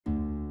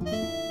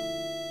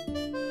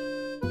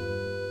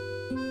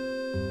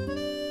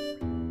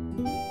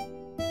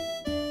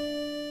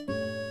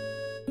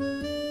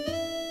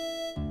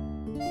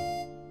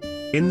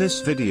In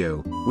this video,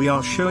 we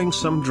are showing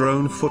some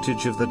drone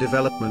footage of the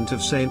development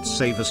of St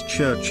Saviours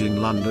Church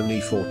in London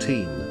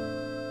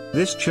E14.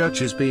 This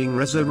church is being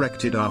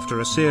resurrected after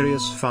a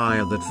serious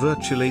fire that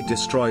virtually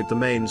destroyed the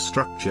main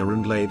structure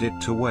and laid it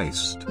to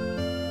waste.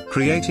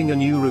 Creating a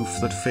new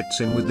roof that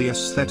fits in with the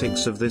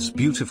aesthetics of this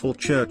beautiful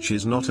church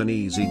is not an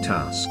easy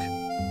task.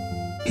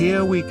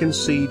 Here we can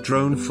see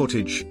drone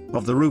footage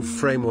of the roof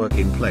framework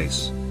in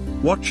place.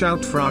 Watch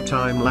out for our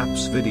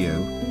time-lapse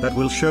video that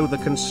will show the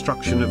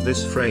construction of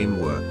this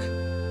framework.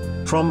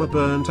 From a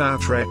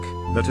burnt-out wreck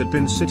that had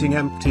been sitting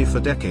empty for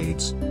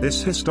decades,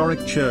 this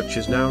historic church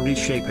is now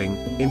reshaping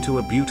into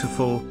a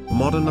beautiful,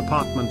 modern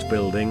apartment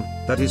building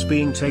that is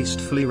being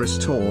tastefully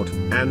restored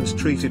and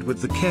treated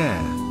with the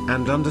care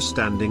and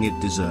understanding it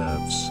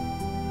deserves.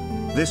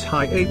 This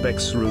high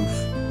apex roof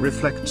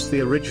reflects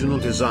the original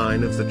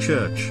design of the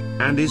church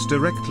and is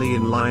directly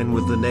in line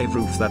with the nave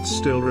roof that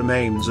still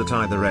remains at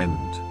either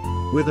end.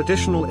 With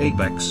additional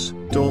apex,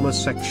 dormer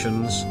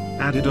sections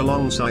added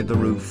alongside the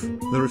roof,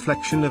 the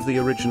reflection of the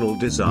original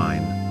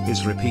design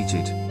is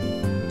repeated.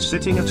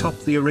 Sitting atop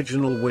the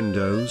original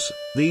windows,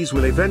 these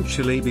will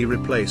eventually be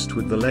replaced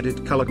with the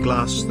leaded color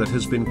glass that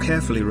has been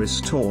carefully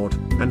restored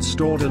and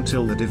stored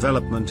until the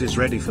development is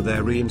ready for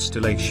their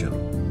reinstallation.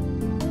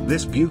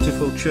 This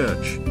beautiful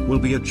church will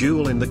be a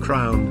jewel in the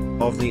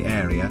crown of the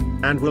area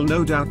and will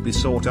no doubt be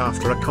sought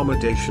after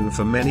accommodation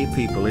for many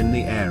people in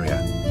the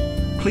area.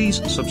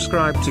 Please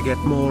subscribe to get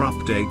more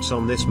updates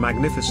on this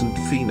magnificent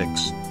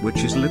phoenix,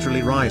 which is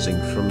literally rising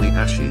from the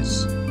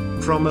ashes.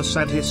 From a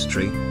sad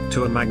history,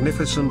 to a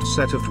magnificent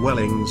set of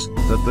dwellings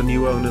that the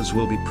new owners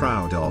will be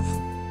proud of.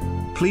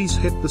 Please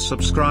hit the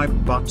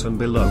subscribe button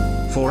below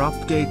for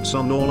updates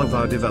on all of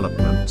our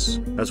developments,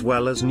 as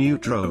well as new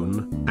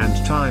drone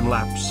and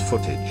time-lapse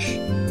footage.